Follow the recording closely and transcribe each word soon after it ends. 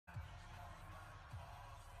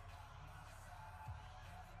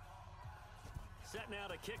Set now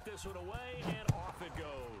to kick this one away, and off it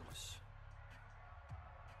goes.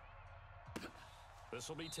 This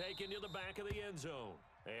will be taken to the back of the end zone.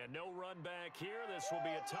 And no run back here. This will be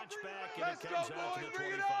a touchback, and it comes out to the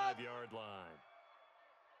 25-yard line.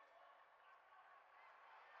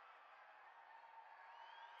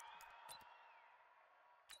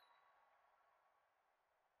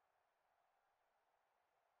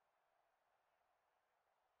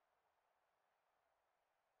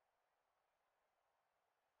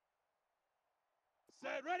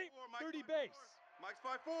 Set, ready, 30 base. Mike's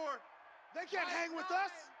 5-4. They can't hang with us.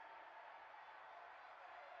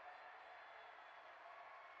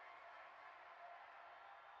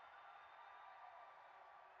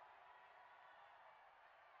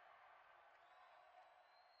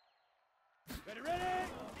 Ready.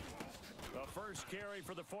 The first carry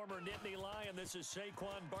for the former Nittany Lion. This is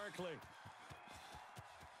Saquon Barkley.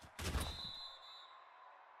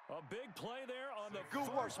 A big play there on the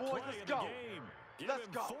first play of the game. Give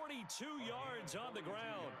him 42 yards on the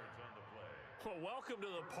ground. Well, welcome to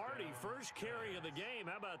the party. First carry of the game.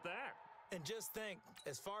 How about that? And just think,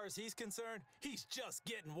 as far as he's concerned, he's just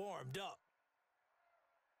getting warmed up.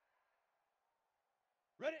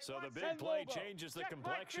 Ready, so the big play changes the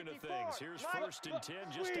complexion of things. Here's 1st and 10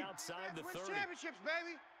 just outside the 30. Championships,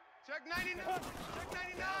 baby. Check 99. Check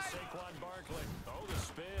 99. Now Saquon Barkley. Oh, the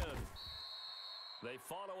spin. They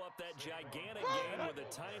follow up that gigantic gain with the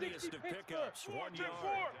tiniest of pickups. 1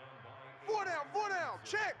 yard. 4 down.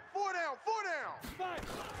 Check. 4 down.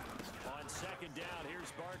 On 2nd down,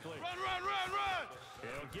 here's Barkley. Run.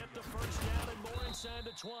 He'll get the first down and more inside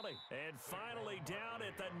the 20. And finally down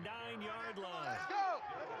at the 9-yard line. Let's go.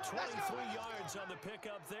 23 yards on the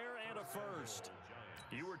pickup there and a first.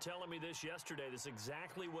 You were telling me this yesterday. This is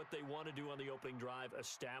exactly what they want to do on the opening drive,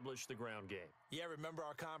 establish the ground game. Yeah, remember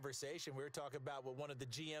our conversation? We were talking about what one of the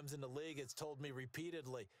GMs in the league has told me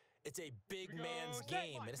repeatedly. It's a big man's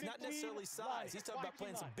game, and it's not necessarily size. He's talking about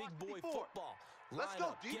playing some big boy football. Line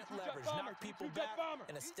up, get leverage, knock people back,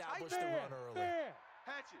 and establish the run early.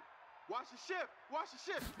 Hatchet. Watch the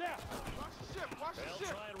shift. Now. They'll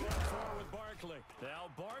try and run forward with Barkley.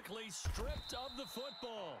 Now Barkley stripped of the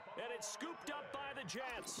football, and it's scooped up by the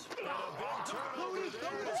Jets. And a big turnover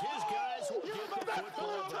there as his guys will get the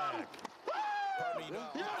football back. Pardon me,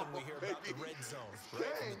 often we hear about the red zone,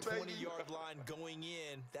 right? From the 20-yard line going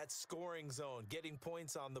in, that scoring zone, getting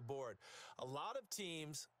points on the board. A lot of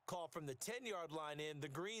teams call from the 10-yard line in the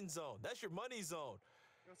green zone. That's your money zone.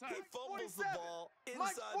 He fumbles the ball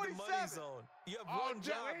inside the money zone. You have one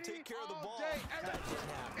job, take care of the ball. That didn't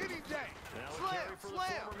happen. Any day. Now a carry for the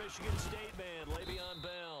former Michigan State man, Le'Veon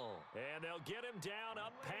Bell. And they'll get him down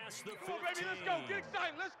up past the 15. Come on, baby, let's go. Get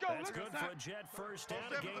excited. Let's go. That's good for a Jet first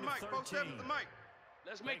down, a gain of 13.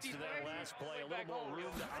 Let's make Thanks these to that last play, a little more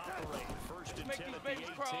room to operate. 1st and 10 at the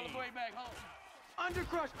 18. Crawl all the way back home.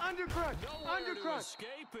 Undercrush. Nowhere to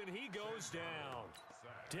escape, and he goes down.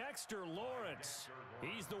 Dexter Lawrence.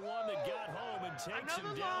 He's the one that got home and takes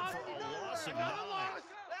him down for a loss of 9.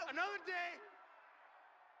 Another day.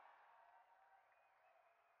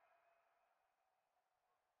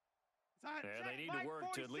 And they need to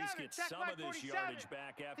work to at least get some of this yardage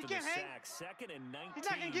back after the sack. 2nd and 19. He's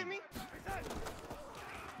not going to get me.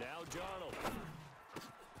 Now Darnold.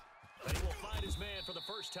 And he will find his man for the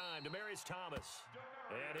first time, Demaryius Thomas.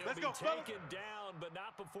 And he'll be taken down, but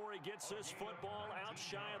not before he gets this football out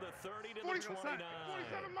shy of the 30 to the 29.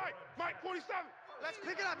 47, Mike, 47. Let's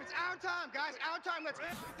pick it up. It's our time, guys. Our time. Let's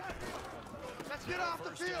get off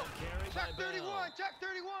the field. Check 31. Check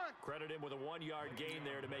 31. Credit him with a 1-yard gain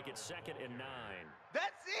there to make it 2nd and 9.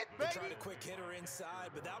 That's it, They baby. tried a quick hitter inside,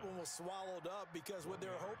 but that one was swallowed up because what they're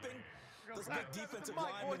hoping, those big defensive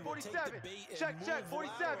linemen will take the bait and move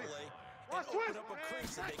laterally and open up a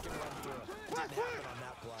crease that they can run through. Didn't happen on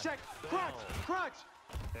that play. Check. Crunch.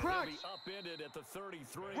 And they'll be upended at the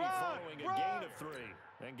 33 following a gain of 3.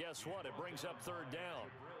 And guess what? It brings up 3rd down.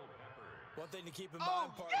 One thing to keep in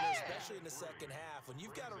mind, partner, especially in the second half, when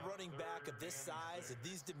you've got a running back of this size, of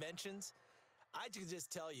these dimensions, I can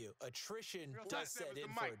just tell you, attrition does set in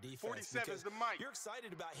for a defense. 47 is the mic. You're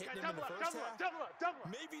excited about hitting him in the first half. Double up.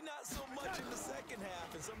 Maybe not so much in the second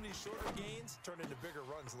half, and some of these shorter gains turn into bigger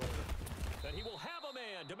runs later. And he will have a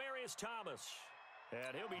man, Demaryius Thomas.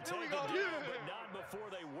 And he'll be taken down, but not before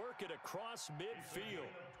they work it across midfield.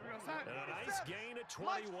 And a nice gain of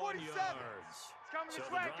 21 yards. So the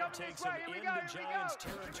drive takes him into Giants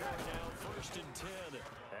territory now, 1st and 10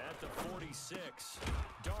 at the 46.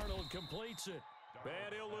 Darnold completes it.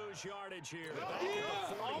 And he'll lose yardage here. Back at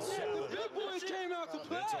the 47. Big boys came out to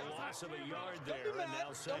play. It's a loss of a yard there, and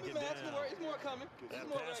now second down. It's more coming. That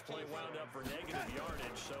pass play wound up for negative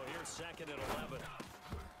yardage, so here's second and 11.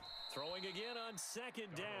 Throwing again on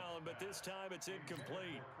second down, but this time it's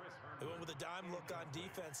incomplete. They went with a dime look on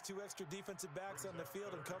defense. 2 extra defensive backs on the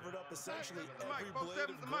field and covered up essentially every blade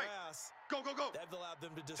of grass. Go, go, go. That allowed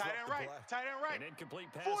them to disrupt the play. Tight end right. An incomplete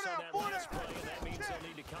pass on that last play, and that means they'll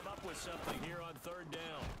need to come up with something here on third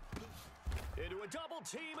down. Into a double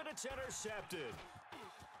team, and it's intercepted.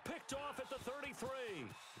 Picked off at the 33.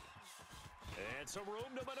 And some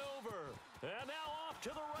room to maneuver. And now off to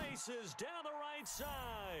the races down the right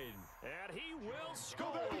side. And he will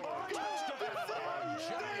score. Touchdown.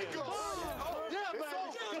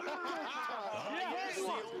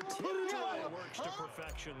 Giants. Works to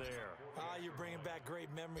perfection there. You're bringing back great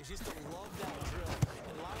memories. Used to love that drill.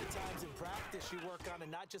 And a lot of times in practice, you work on it,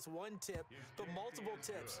 not just one tip, but multiple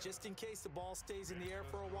tips, just in case the ball stays in the air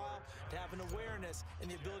for a while, to have an awareness and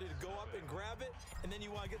the ability to go up and grab it, and then you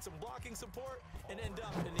want to get some blocking support and end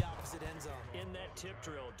up in the opposite end zone. In that tip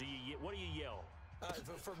drill, what do you yell?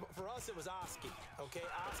 For us, it was Oski. Okay,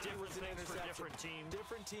 Oski was an interception. Different teams.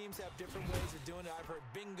 Different teams have different ways of doing it. I've heard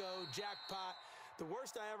bingo, jackpot. The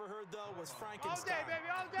worst I ever heard, though, was Frankenstein. All day, baby,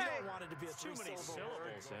 all day. You don't want it to be a too many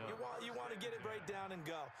syllables. Yeah. You want to get it right down and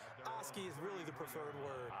go. Oski is really the preferred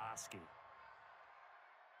word. Oski.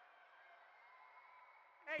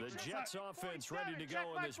 The Jets offense ready to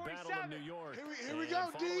go in this battle of New York. Here we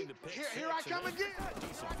go, D. Here I come again.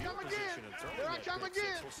 Here I come again. Here I come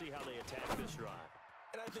again. We'll see how they attack this drive.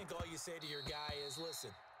 And I think all you say to your guy is,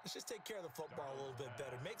 listen, let's just take care of the football a little bit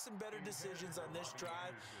better. Make some better decisions on this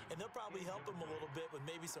drive, and they'll probably help him a little bit with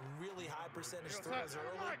maybe some really high percentage throws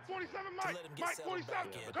early Mike, 47, to Mike. let him get settled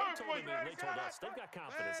back in. They told us they've got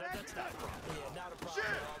confidence. That's not a problem. Yeah, not a problem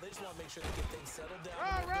at all. They just want to make sure they get things settled down a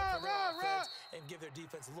little bit for their offense and give their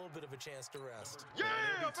defense a little bit of a chance to rest. Yeah,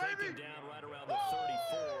 baby! Taken down right around the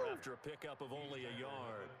 34 after a pickup of only a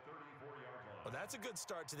yard. Well, that's a good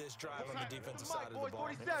start to this drive on the defensive side of the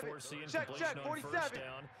ball. 47. Check, 47.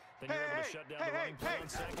 Down, then you're able to shut down the running play on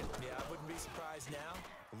second. Yeah, I wouldn't be surprised now.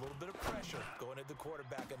 A little bit of pressure going at the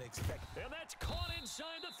quarterback and expect. And that's caught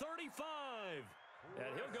inside the 35.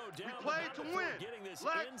 And he'll go down. We played to win. Getting this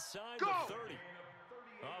inside go. the 30.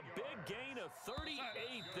 A big gain of 38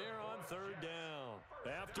 there on third down.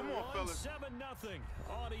 After 7-0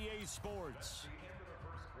 on EA Sports.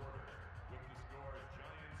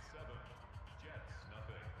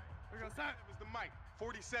 47 is the mic.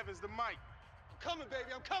 47 is the mic. I'm coming, baby.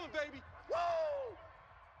 I'm coming, baby. Woo!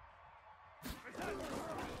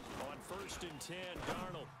 On 1st and 10,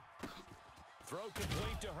 Darnold. Throw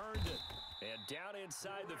complete to Herndon. And down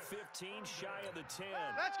inside the 15, shy of the 10.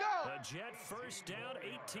 Let's go. A Jet first down,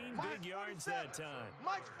 18 big yards that time.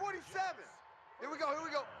 Mike's 47. Here we go, here we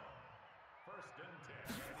go.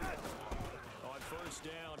 On 1st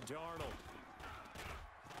down, Darnold.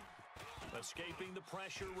 Escaping the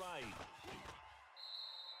pressure right.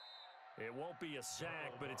 It won't be a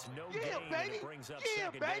sack, but it's no gain, and it brings up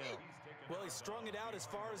second down. Well, he strung it out as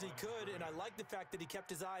far as he could, and I like the fact that he kept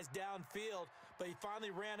his eyes downfield, but he finally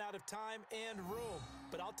ran out of time and room.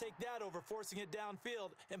 But I'll take that over forcing it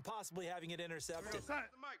downfield and possibly having it intercepted. The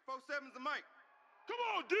mic. 47 is the mic. Come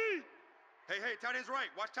on, D. Hey, tight end's right.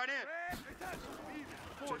 Watch tight end.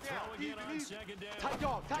 To throw again on second down. Tight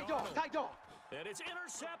dog, tight dog, tight dog. And it's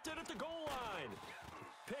intercepted at the goal line.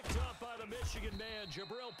 Picked up by the Michigan man,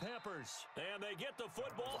 Jabril Peppers. And they get the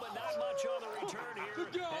football, but not much on the return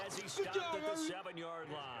here as he stopped at the 7-yard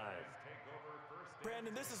line.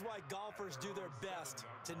 Brandon, this is why golfers do their best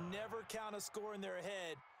to never count a score in their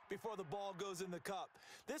head before the ball goes in the cup.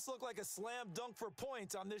 This looked like a slam dunk for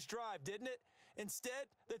points on this drive, didn't it? Instead,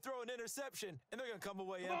 they throw an interception, and they're going to come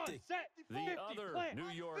away empty. The other New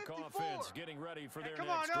York offense getting ready for their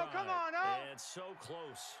next drive. Come on, and so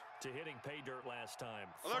close to hitting pay dirt last time,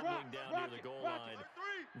 fumbling down near the goal line.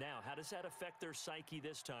 Now, how does that affect their psyche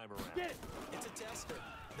this time around? It's a tester,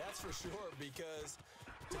 that's for sure, because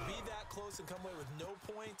to be that close and come away with no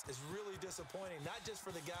points is really disappointing, not just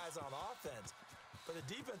for the guys on offense, but the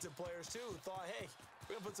defensive players, too, who thought, hey,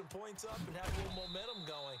 we're going to put some points up and have a little momentum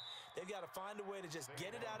going. They've got to find a way to just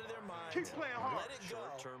get it out of their minds, keep playing hard. Let it go,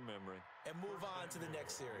 short-term memory, and move on to the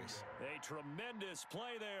next series. A tremendous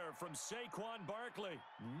play there from Saquon Barkley,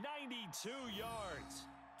 92 yards.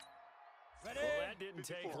 Ready? Well, that didn't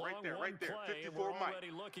take long. Right there, play, 54 and we're Mike.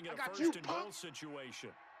 already looking at a got first you, and goal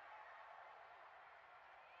situation.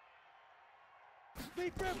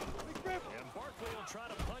 Big rip. And Barkley will try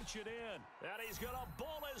to punch punch it in. And he's going to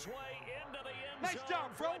bull his way into the end Nice zone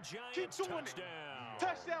job, for bro. a Giants Keep doing it. touchdown.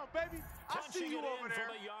 Touchdown, baby. I Punching see you it over in there.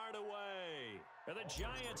 from a yard away. And the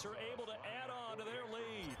Giants are able to add on to their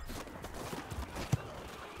lead.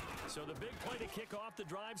 So the big play to kick off the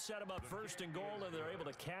drive set them up first and goal, and they're able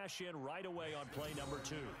to cash in right away on play number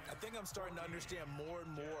 2. I think I'm starting to understand more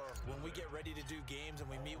and more when we get ready to do games and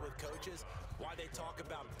we meet with coaches, why they talk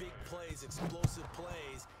about big plays, explosive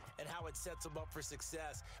plays, and how it sets them up for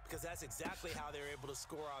success, because that's exactly how they're able to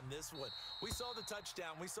score on this one. We saw the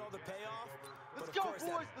touchdown, we saw the payoff, but of course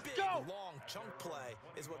that big, long chunk play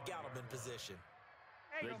is what got them in position.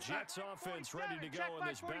 The Jets offense ready to go in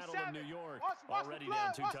this battle in New York. Already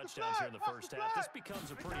down 2 touchdowns here in the first half. This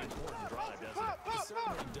becomes a pretty important drive, doesn't it? It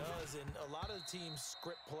certainly does, and a lot of the teams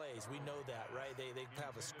script plays. We know that, right? They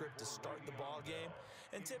have a script to start the ball game,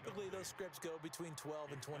 and typically those scripts go between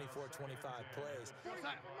 12 and 24, 25 plays.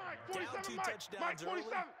 Down 2 touchdowns early,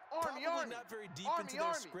 probably not very deep into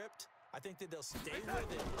their script. I think that they'll stay with it. I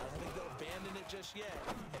don't think they'll abandon it just yet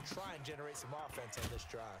and try and generate some offense on this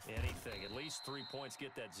drive. Anything. At least 3 points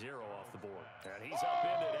get that 0 off the board. And he's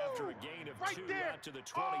upended after a gain of 2 out to the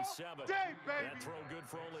 27. That throw good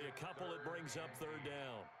for only a couple. It brings up 3rd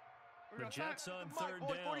down. The Jets on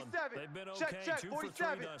 3rd down. They've been okay. 2 for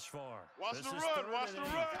 3 thus far. Watch This the is run. 3rd Watch and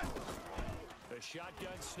the 8. run. A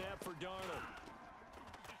shotgun snap for Darnold.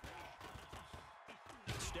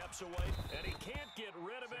 Steps away, and he can't get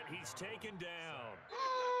rid of it. He's taken down.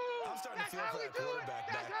 I'm starting to feel for that quarterback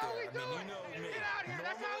back there. I mean, you know me.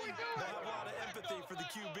 Normally, they'll have a lot of empathy for the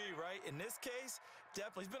QB, right? In this case,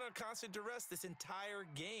 definitely. He's been on constant duress this entire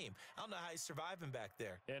game. I don't know how he's surviving back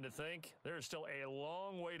there. And to think, there's still a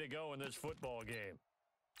long way to go in this football game.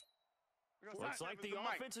 Looks like the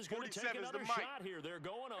offense is going to take another shot here. They're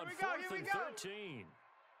going on 4th and 13.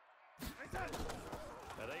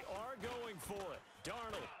 And they are going for it.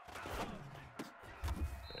 Darnold.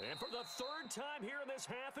 And for the 3rd time here in this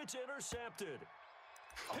half, it's intercepted.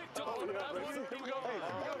 Picked off about 1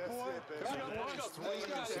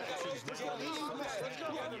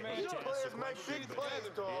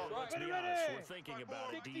 Let's be honest, we're thinking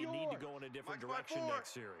about it. Do you need to go in a different direction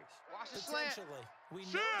next series? Potentially. We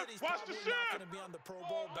know that he's probably not going to be on the Pro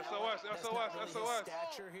Bowl ballot. That's not really his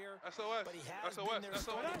stature here. But he has been their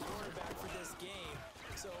starting quarterback for this game.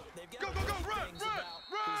 So they've got to think things about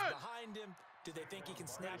who's behind him. Do they think he can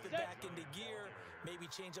snap it back into gear? Maybe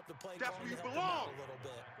change up the play calling to help him out a little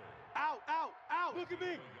bit. Out. Look at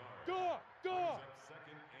me. Door.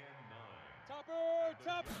 Topper.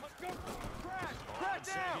 Let's go. Crash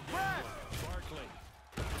down. Barkley.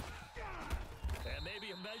 And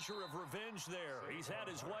maybe a measure of revenge there. He's had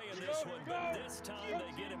his way in this one, but this time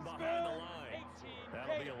they get him behind the line.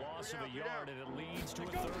 That'll be a loss of a yard, and it leads to a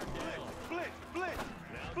 3rd down. Blitz.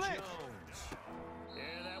 Now Jones.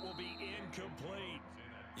 And that will be incomplete.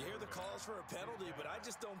 You hear the calls for a penalty, but I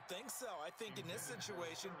just don't think so. I think in this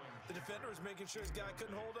situation, the defender was making sure his guy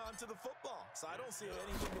couldn't hold on to the football. So I don't see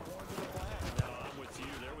anything to warrant the flag. No, I'm with you.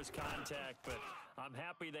 There was contact, but I'm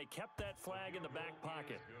happy they kept that flag in the back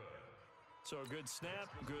pocket. So a good snap,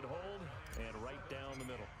 good hold, and right down the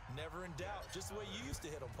middle. Never in doubt. Just the way you used to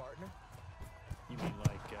hit them, partner. You mean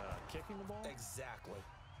like kicking the ball? Exactly.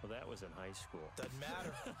 Well, that was in high school. Doesn't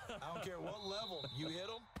matter. I don't care what level. You hit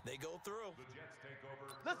them, they go through.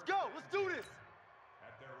 Let's go. Let's do this.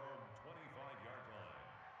 At their own 25-yard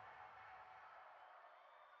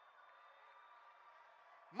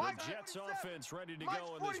line. The Jets offense ready to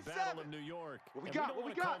go in this battle in New York. What we and got? we don't What want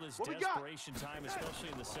we to call got? this What we got? desperation time, especially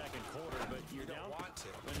in the second quarter, but you're You don't down. want to.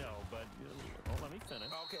 No, but let me finish.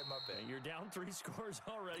 Okay, my bad. You're down 3 scores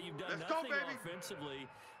already. You've done Let's go, nothing baby. offensively,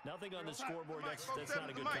 nothing on the scoreboard. That's not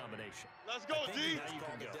a good combination. Let's go, D.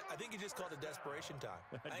 I think you just called it desperation time.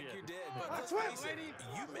 I think you did. But Let's let's face win. it,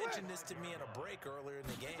 you mentioned this to me in a break earlier in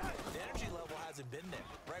the game. The energy level hasn't been there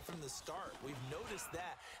right from the start. We've noticed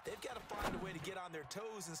that. They've got to find a way to get on their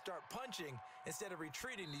toes and start punching instead of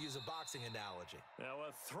retreating, to use a boxing analogy. Now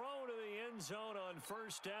a throw to the end zone on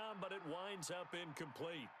 1st down, but it winds up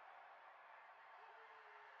incomplete.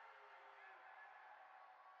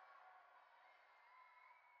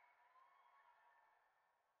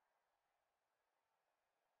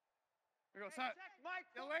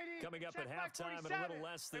 Coming up at halftime in a little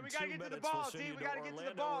less than 2 minutes, we'll send you to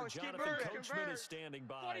Orlando, where Jonathan Coachman is standing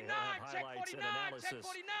by. He'll have highlights and analysis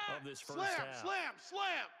of this first half. Slam.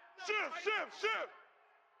 Shift.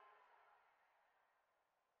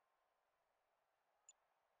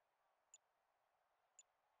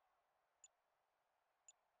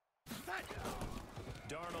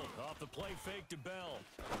 Darnold off the play fake to Bell.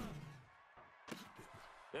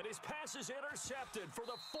 And his pass is intercepted for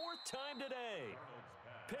the 4th time today.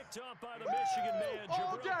 picked up by the Michigan man,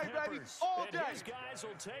 All Jabril day, baby. Peppers. All and day. his guys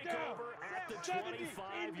will take over at the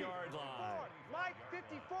 25-yard line. Mike,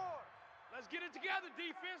 54. Let's get it together,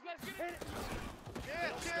 defense. Let's get it.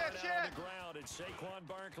 They'll start out on the ground. It's Saquon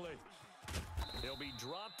Barkley. He'll be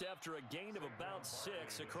dropped after a gain of about 6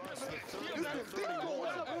 across the 30 to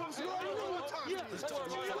 31.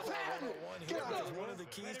 One of the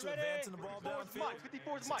keys to advancing the ball downfield. Mike,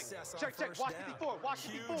 54 is Mike. Success on Check, first watch down. 54, watch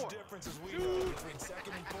 54. Huge differences we know between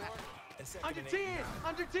 2nd and 4 and 2nd Under and 10, 8.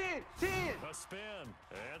 under 10, 10. A spin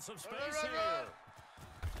and some space here.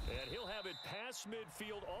 And he'll have it past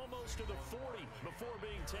midfield almost to the 40 before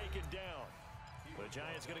being taken down. The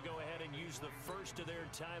Giants going to go ahead and use the first of their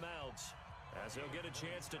timeouts as they'll get a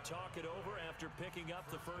chance to talk it over after picking up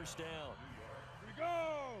the first down. Here we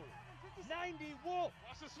go. 90 Wolf.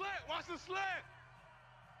 Watch the slant. Watch the slant.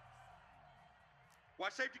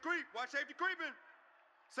 Watch safety creep. Watch safety creeping.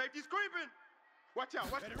 Safety's creeping. Watch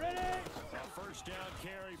out. Watch. Ready. A first down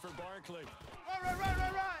carry for Barkley.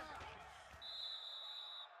 Right.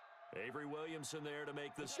 Avery Williamson there to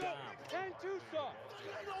make the stop. And two soft.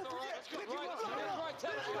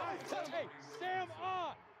 Hey, Sam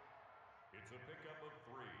on. It's a pickup of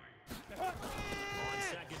 3. On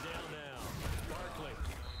second down now, Barkley.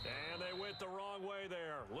 And they went the wrong way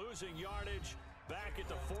there, losing yardage back at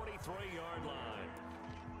the 43-yard line.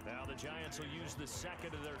 Now the Giants will use the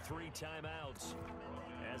second of their 3 timeouts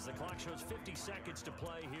as the clock shows 50 seconds to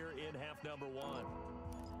play here in half number 1.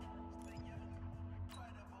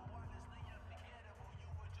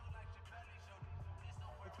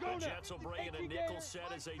 The Jets will bring in a nickel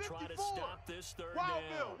set as they try to stop this third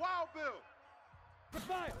down. Wild Bill.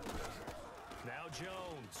 Goodbye. Now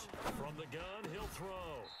Jones from the gun, he'll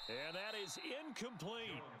throw. And that is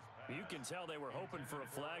incomplete. You can tell they were hoping for a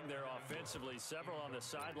flag there offensively. Several on the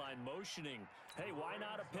sideline motioning. Hey, why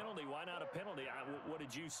not a penalty? Why not a penalty? What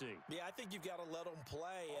did you see? Yeah, I think you've got to let them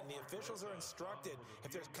play, and the officials are instructed.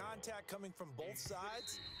 If there's contact coming from both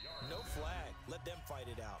sides, no flag. Let them fight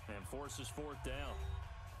it out. And forces 4th down.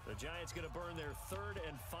 The Giants going to burn their 3rd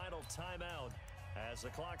and final timeout as the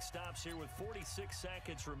clock stops here with 46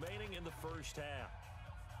 seconds remaining in the first half.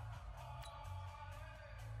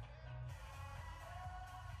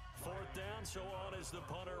 4th down, so on is the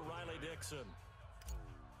punter, Riley Dixon.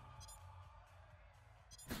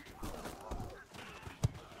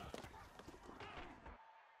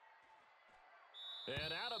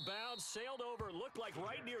 And out of bounds, sailed over, looked like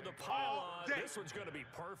right near the pylon. This one's going to be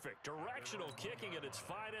perfect. Directional kicking at its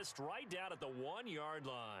finest, right down at the 1-yard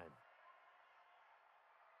line.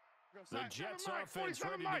 The Jets offense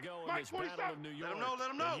ready to go in this battle of New York. Let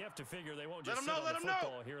them know. And you have to figure they won't just sit on the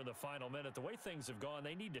football here in the final minute. The way things have gone,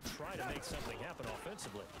 they need to try to make something happen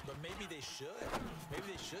offensively. But maybe they should.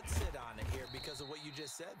 Maybe they should sit on it here because of what you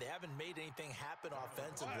just said. They haven't made anything happen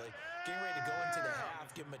offensively. Getting ready to go into the half,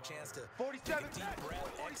 give them a chance to 47. take a deep breath,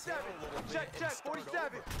 exhale a little bit, Check, and start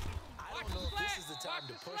 47. over. I don't know if this is the time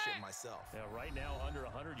to push it myself. Yeah, right now, under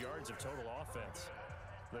 100 yards of total offense.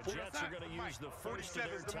 The Jets are going to use the first of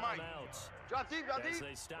their timeouts Drop deep. as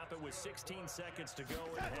they stop it with 16 seconds to go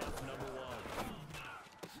in half number 1.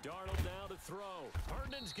 Darnold now to throw.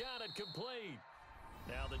 Herndon's got it complete.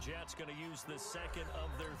 Now the Jets going to use the second of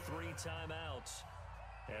their 3 timeouts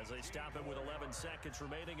as they stop it with 11 seconds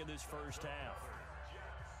remaining in this first half.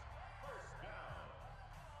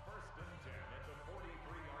 First and 10 at the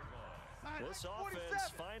 43-yard line. This offense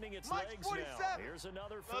finding its legs now. Here's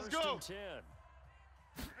another first and 10.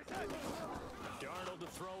 Darnold to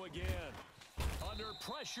throw again. Under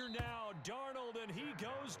pressure now, Darnold, and he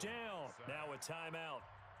goes down. Now a timeout.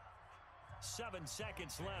 7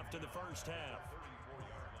 seconds left in the first half.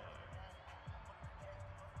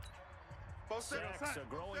 Sacks, a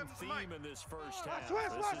growing theme in this first half.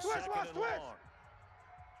 This is second and long.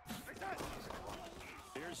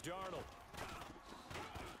 Here's Darnold.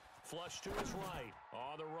 Flush to his right.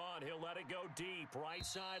 On the run, he'll let it go deep. Right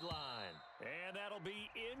sideline. And that'll be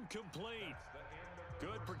incomplete.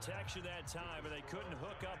 Good protection that time, and they couldn't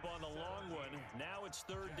hook up on the long one. Now it's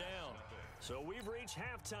 3rd down. So we've reached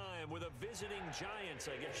halftime with a visiting Giants,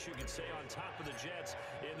 I guess you could say, on top of the Jets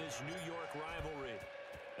in this New York rivalry.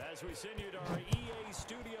 As we send you to our EA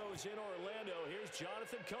studios in Orlando, here's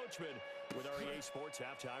Jonathan Coachman with our EA Sports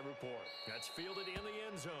Halftime Report. That's fielded in the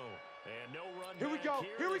end zone. And no run Here we back go.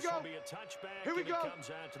 here. Here we This go. will be a touchback, Here we and go. it comes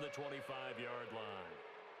out to the 25-yard line.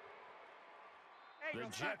 The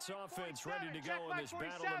Jets offense ready to go in this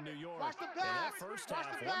battle of New York. Watch the And that pass. first Watch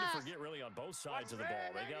half, the one to pass. forget really on both sides of the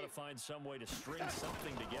ball. They got to find some way to string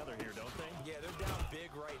something together here, don't they? Yeah, they're down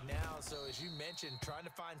big right now, so as you mentioned, trying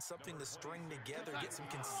to find something to string together, get some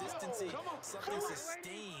consistency, something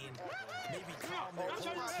sustained, maybe calm their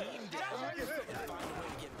whole team down and find a way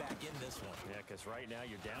to get back in this one. Yeah, because right now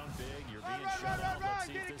you're down big. You're being shut out. Let's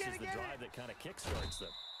see if this is the drive that kind of kickstarts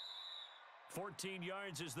them. 14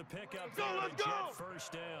 yards is the pickup there. The Jet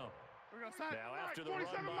first down. Now after the run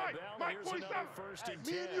by Bell, here's another first and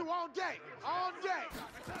 10. Me and you all day. All day.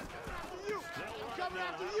 You. Coming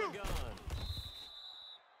after you.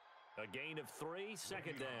 A gain of 3,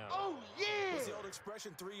 second down. Oh, yeah! What's the old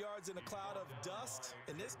expression, 3 yards in a cloud of dust?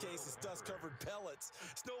 In this case, it's dust-covered pellets.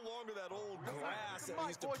 It's no longer that old grass that we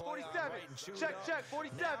used to play on, right, and chew it up. Check,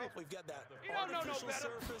 47. Now we've got that artificial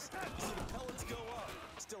surface. You see the pellets go up.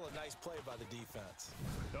 Still a nice play by the defense.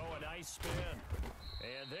 Oh, a nice spin.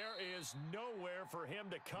 And there is nowhere for him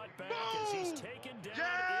to cut back as he's taken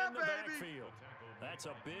down in the backfield. That's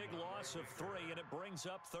a big loss of 3, and it brings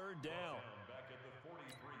up third down.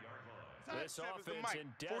 This offense in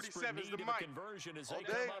desperate need of a conversion as they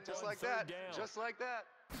come up on third down. Just like that.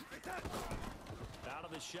 Out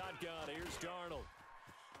of the shotgun, here's Darnold.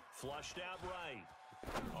 Flushed out right.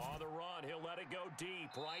 On the run, he'll let it go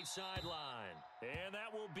deep, right sideline. And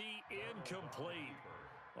that will be incomplete.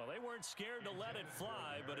 Well, they weren't scared to let it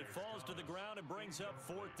fly, but it falls to the ground and brings up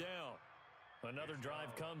fourth down. Another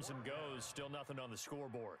drive comes and goes, still nothing on the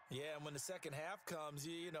scoreboard. Yeah, and when the second half comes,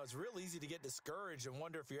 you know, it's real easy to get discouraged and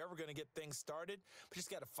wonder if you're ever going to get things started. But you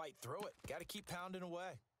just got to fight through it. Got to keep pounding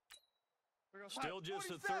away. Still just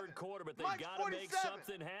the third quarter, but they've got to make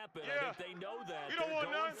something happen. I think they know that. They're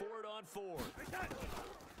going for it on fourth.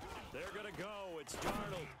 They're going to go. It's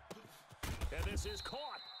Darnold. And this is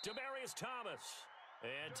caught. Demaryius Thomas.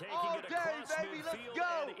 And taking it across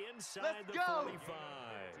midfield and inside the 45.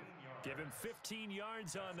 Give him 15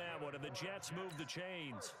 yards on that one, and the Jets move the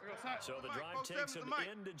chains. So the drive takes them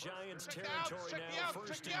into Giants territory now,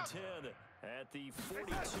 first and 10 at the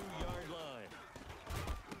 42-yard line.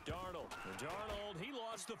 Darnold, he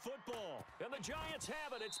lost the football. And the Giants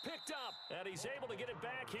have it. It's picked up, and he's able to get it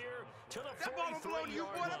back here to the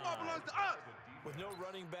 43-yard line. That ball belongs to us. With no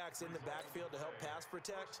running backs in the backfield to help pass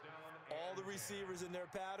protect, all the receivers in their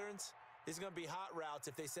patterns, it's going to be hot routes.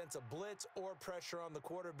 If they sense a blitz or pressure on the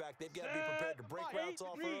quarterback, they've got to be prepared to break routes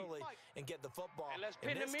off early and get the football. And let's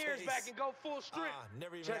pin the mirrors back and go full strip.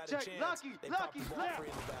 Never even had a chance. They popped the ball free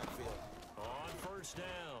in the backfield. On first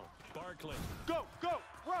down, Barkley. Go,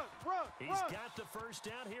 run. He's got the first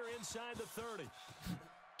down here inside the 30.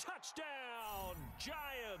 Touchdown,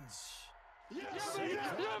 Giants. The Giants are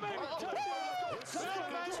able to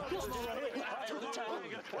add on to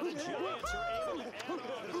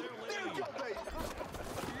their lead.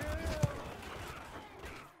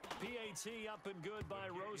 PAT up and good by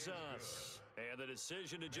Rosas. And the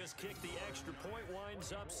decision to just kick the extra point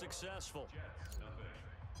winds up successful.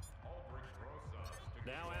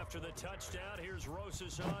 Now after the touchdown, here's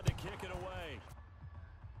Rosas on to kick it away.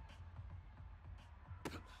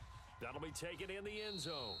 That'll be taken in the end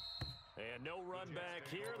zone. And no run back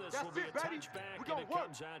here. This will be a touchback, and it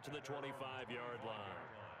comes out to the 25-yard line.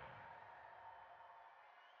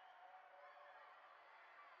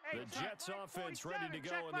 The Jets offense ready to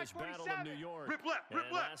go in this battle in New York.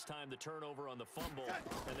 And last time the turnover on the fumble,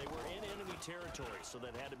 and they were in enemy territory, so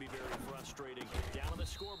that had to be very frustrating. Down on the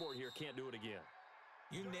scoreboard here, can't do it again.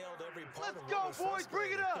 You nailed every part of it. Let's go, boys,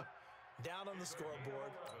 bring it up. Down on the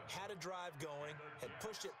scoreboard, had a drive going, had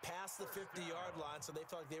pushed it past the 50-yard line, so they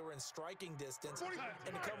felt like they were in striking distance, and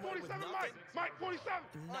to come away with nothing. Mike, 47.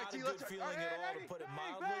 Not a good feeling at all, to put it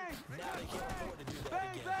mildly. Now they can't afford to do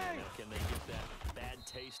that again. Now can they get that bad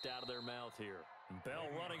taste out of their mouth here? Bell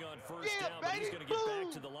running on first down, but he's going to get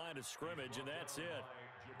back to the line of scrimmage, and that's it.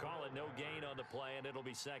 Call it no gain on the play, and it'll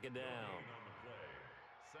be second down.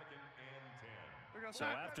 So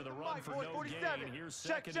after the run for no gain, here's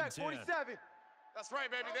second and 10. 47. That's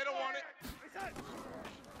right, baby. They don't want it.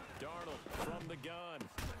 Darnold from the gun.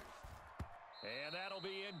 And that'll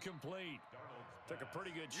be incomplete. Took a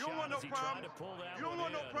pretty good shot as he tried to pull that one in. You don't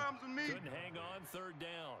want no problems with me. Couldn't hang on third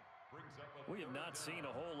down. We have not seen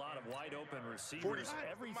a whole lot of wide-open receivers.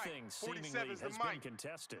 Everything seemingly has been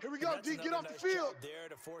contested. Here we go, D. Get off the field. There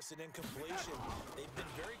to force an incompletion. They've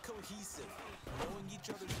been very cohesive, knowing each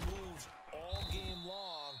other's moves all game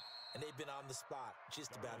long, and they've been on the spot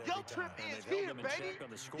just about every time. Your trip is here, baby.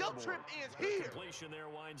 Your trip is here. Completion there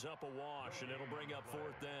winds up a wash, and it'll bring up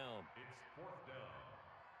fourth down. It's fourth down.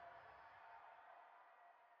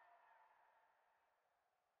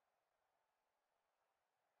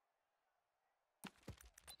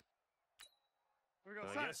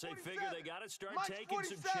 I guess they figure they got to start taking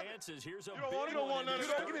some chances. Here's a big one in the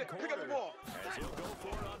third quarter. Pick up the ball. As he'll go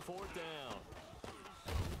for it on fourth down.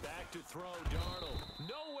 Back to throw, Darnold.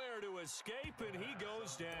 Nowhere to escape, and he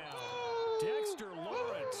goes down. Dexter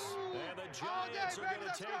Lawrence. And the Giants are going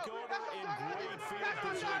to take over in great field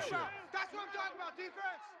position. That's what I'm talking about,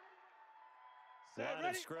 defense. Line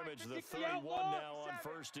of scrimmage, the 31 now on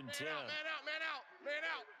 1st and 10. Man out, man out, man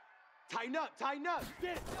out. Tighten up, tighten up.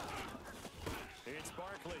 It's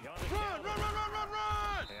Barkley on the counter.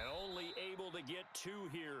 Run! And only able to get 2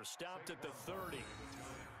 here. Stopped at the 30.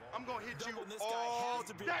 I'm going to hit you This guy all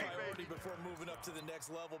has to be day, a priority baby. before moving up to the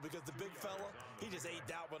next level because the big fella, he just ate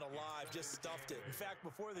that one alive, just stuffed it. In fact,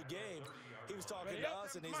 before the game, he was talking to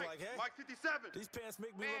us, and he's like, hey, Mike 57. these pants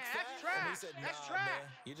make me Man, look that's fat. trash. And he said, That's nah, trash. man,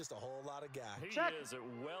 you're just a whole lot of guy. He is at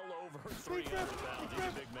well over 300 pounds.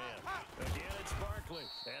 He's a big man. Again, it's Barkley.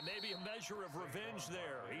 And maybe a measure of revenge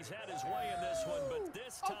there. He's had his way in this one, but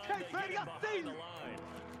this time they get him behind the line.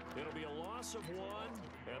 It'll be a loss of 1,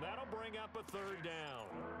 and that'll bring up a 3rd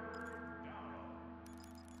down.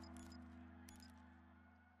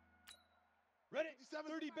 Ready?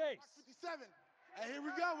 30 base. 57. Hey, here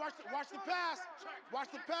we go. Watch the pass. Watch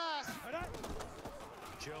the pass.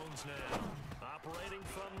 Jones now operating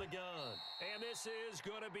from the gun. And this is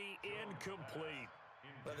going to be incomplete.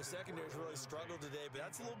 Well, the secondary's really struggled today, but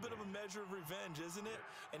that's a little bit of a measure of revenge, isn't it?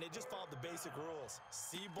 And they just followed the basic rules.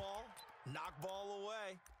 See ball, knock ball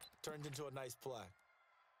away, turned into a nice play.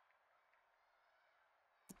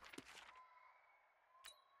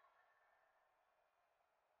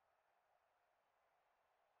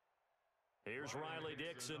 Here's Riley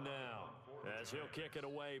Dixon now as he'll kick it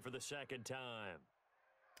away for the 2nd time.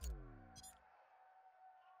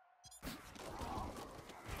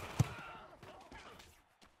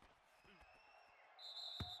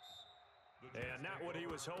 And not what he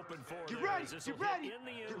was hoping for. Get ready, This get will hit ready, in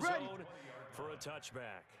the end get ready. zone for a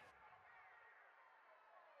touchback.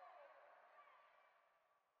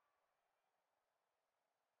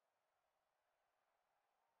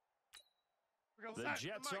 The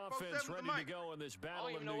Jets offense ready to go in this battle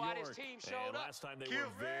in New York. And last time they were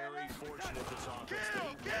very fortunate this offense.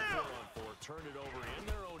 They never won for it, turned it over in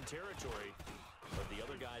their own territory, but the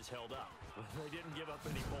other guys held up. They didn't give up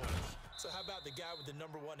any points. So how about the guy with the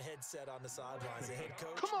 #1 headset on the sidelines, the head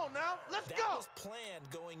coach? Come on now, let's That go. was planned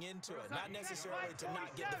going into it, not necessarily to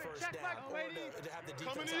not get the first down or to have the defense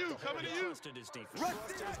Coming to you, coming to you. Trusted his defense.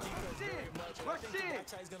 Trusted his defense very much. And I Rush think in.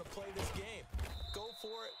 that's how he's going to play this game. Go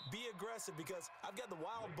for it, be aggressive, because I've got the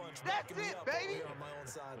wild bunch That's backing me it, up baby. over here on my own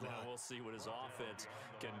sideline. Now we'll see what his offense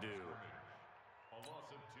can do. A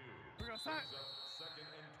loss of 2. Brings up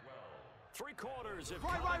 2nd and 12. 3 quarters have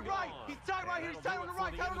Right. come and gone. He's tight right here. He's And tight that'll on the do it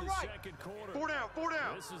right. for Tight on end the of right. Second quarter. 4 down, 4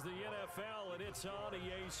 down. This is the NFL, and it's on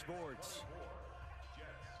EA Sports.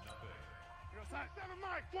 Jets, nothing. 47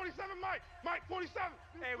 Mike, 47 Mike, Mike 47.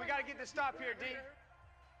 Hey, we got to get this stop here, D.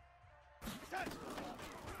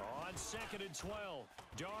 On 2nd and 12,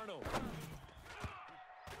 Darnold.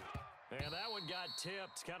 And that one got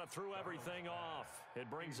tipped, kind of threw everything off. It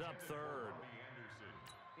brings up 3rd.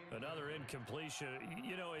 Another incompletion.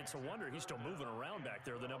 You know, it's a wonder he's still moving around back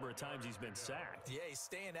there the number of times he's been sacked. Yeah, he's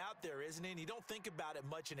staying out there, isn't he? And you don't think about it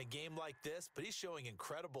much in a game like this, but he's showing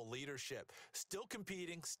incredible leadership. Still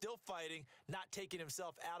competing, still fighting, not taking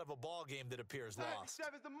himself out of a ball game that appears lost.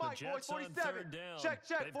 47's the The mic, boys. Jets on 47. 3rd down. Check,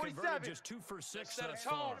 They've 47. converted just 2 for 6 Set a thus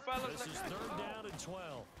tone, far. fellas. This is 3rd down and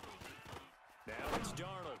 12. Now it's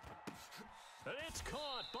Darnold. And it's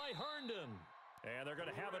caught by Herndon. And they're going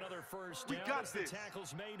to have another first down. We got as this. The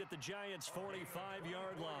tackle's made at the Giants'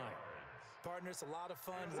 45-yard line. Partner, it's a lot of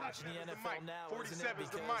fun watching the the NFL mic. now, isn't 47 it? is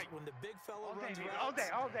the Because mic. when the big fella All day, runs baby. routes, All day,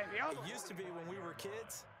 all day, baby. All it used to be when we were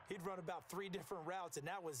kids, he'd run about 3 different routes, and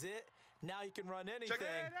that was it. Now he can run anything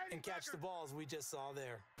and catch the balls we just saw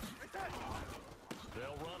there.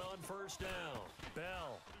 They'll run on first down.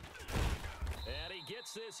 Bell. And he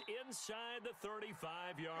gets this inside the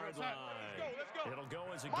 35-yard line. Let's go. It'll go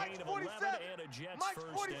as a Mike's gain of 47. 11 and a Jets Mike's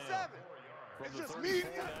first 47. down. From It's the just me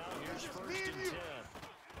 34 and you. down, here's It's just first me and and you.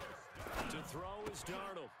 10. To throw is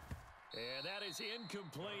Darnold. And that is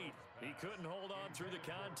incomplete. He couldn't hold on through the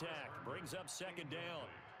contact. Brings up 2nd down.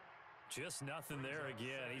 Just nothing there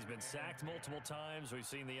again. He's been sacked multiple times. We've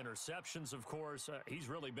seen the interceptions, of course. He's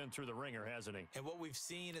really been through the ringer, hasn't he? And what we've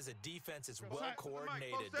seen is a defense that's well Mic,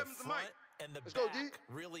 coordinated. 47's The the mic. front and the Let's go, back D.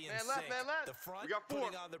 really in Man sync. left, man left. The front We got 4.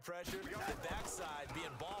 putting on the pressure, the backside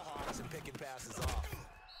being ball hawks and picking passes off.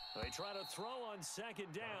 They try to throw on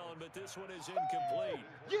 2nd down, but this one is incomplete.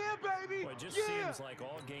 Yeah, baby. Well, it just yeah. seems like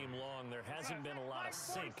all game long there hasn't been a lot of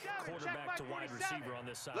sync quarterback to wide receiver on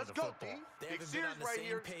this side Let's of the go, football. D. They Big haven't been Sears on the right same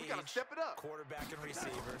here. page, We got to step it up. quarterback and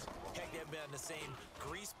receivers. Heck, they haven't been on the same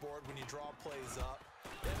grease board when you draw plays up.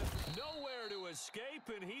 They haven't Nowhere to escape,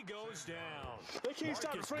 and he goes down. They can't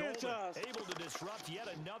stop the franchise. Golden, able to disrupt yet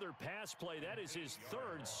another pass play. That is his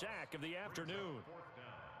third sack of the afternoon.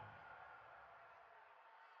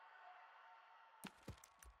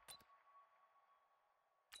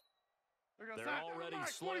 They're already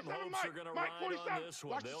slim hopes are going to ride on this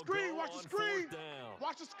one. They'll go on fourth down.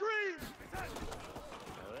 Watch the screen.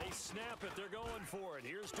 They snap it. They're going for it.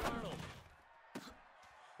 Here's Darnold.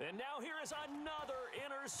 And now here is another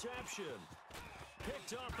interception.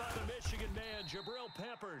 Picked up by the Michigan man, Jabril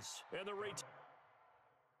Peppers. And the